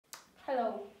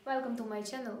Hello, welcome to my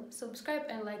channel. Subscribe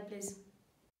and like please.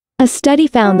 A study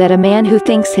found that a man who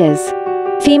thinks his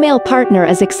female partner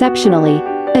is exceptionally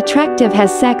attractive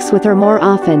has sex with her more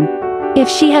often. If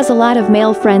she has a lot of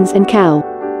male friends and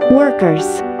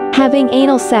co-workers, having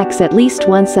anal sex at least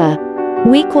once a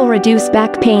week will reduce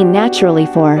back pain naturally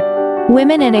for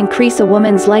women and increase a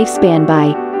woman's lifespan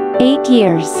by 8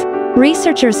 years.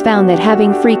 Researchers found that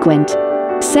having frequent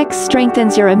sex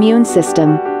strengthens your immune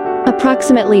system.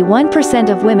 Approximately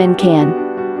 1% of women can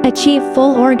achieve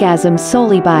full orgasms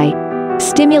solely by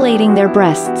stimulating their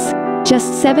breasts.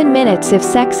 Just 7 minutes if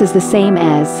sex is the same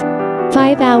as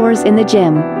 5 hours in the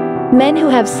gym. Men who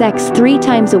have sex 3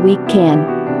 times a week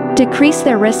can decrease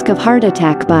their risk of heart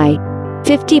attack by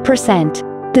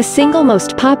 50%. The single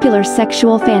most popular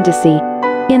sexual fantasy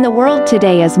in the world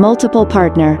today is multiple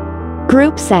partner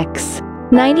group sex.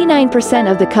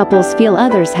 99% of the couples feel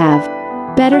others have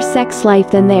better sex life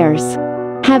than theirs.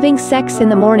 Having sex in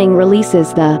the morning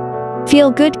releases the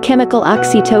feel-good chemical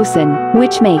oxytocin,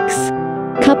 which makes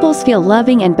couples feel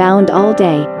loving and bound all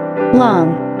day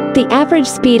long. The average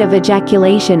speed of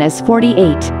ejaculation is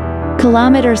 48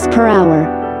 kilometers per hour.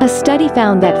 A study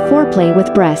found that foreplay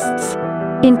with breasts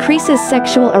increases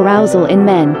sexual arousal in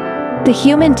men. The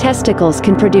human testicles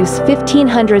can produce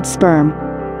 1,500 sperm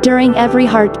during every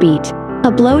heartbeat.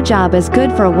 A blowjob is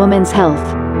good for a woman's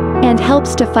health and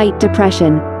helps to fight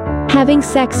depression. Having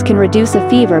sex can reduce a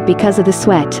fever because of the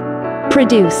sweat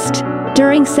produced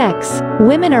during sex.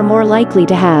 Women are more likely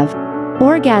to have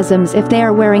orgasms if they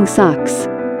are wearing socks.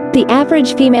 The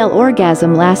average female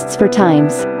orgasm lasts 4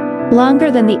 times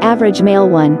longer than the average male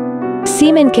one.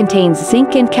 Semen contains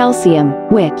zinc and calcium,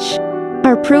 which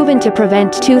are proven to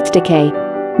prevent tooth decay.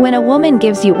 When a woman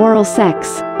gives you oral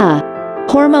sex, a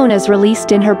hormone is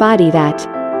released in her body that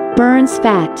burns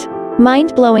fat.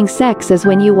 Mind-blowing sex is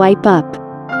when you wipe up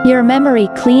your memory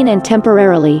clean and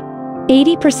temporarily.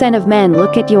 80% of men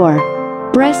look at your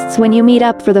breasts when you meet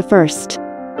up for the first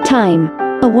time.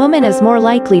 A woman is more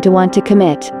likely to want to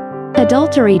commit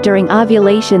adultery during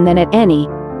ovulation than at any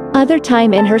other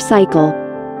time in her cycle.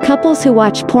 Couples who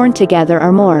watch porn together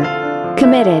are more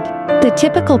committed. The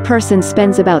typical person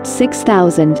spends about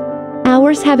 6,000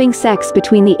 hours having sex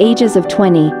between the ages of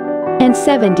 20 and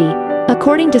 70.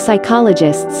 According to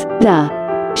psychologists,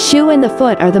 the shoe and the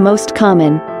foot are the most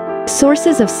common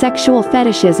sources of sexual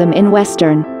fetishism in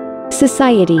Western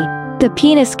society. The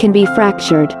penis can be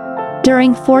fractured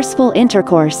during forceful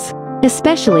intercourse.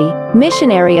 Especially,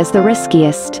 missionary is the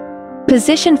riskiest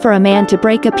position for a man to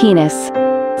break a penis.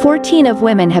 14 of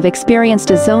women have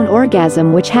experienced a zone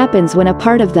orgasm, which happens when a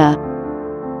part of the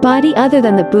body other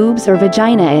than the boobs or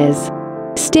vagina is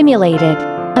stimulated.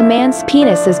 A man's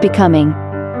penis is becoming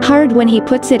hard when he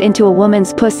puts it into a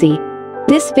woman's pussy.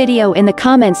 This video in the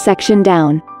comments section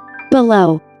down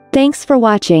below. Thanks for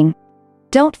watching.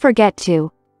 Don't forget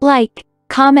to like,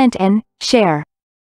 comment and share.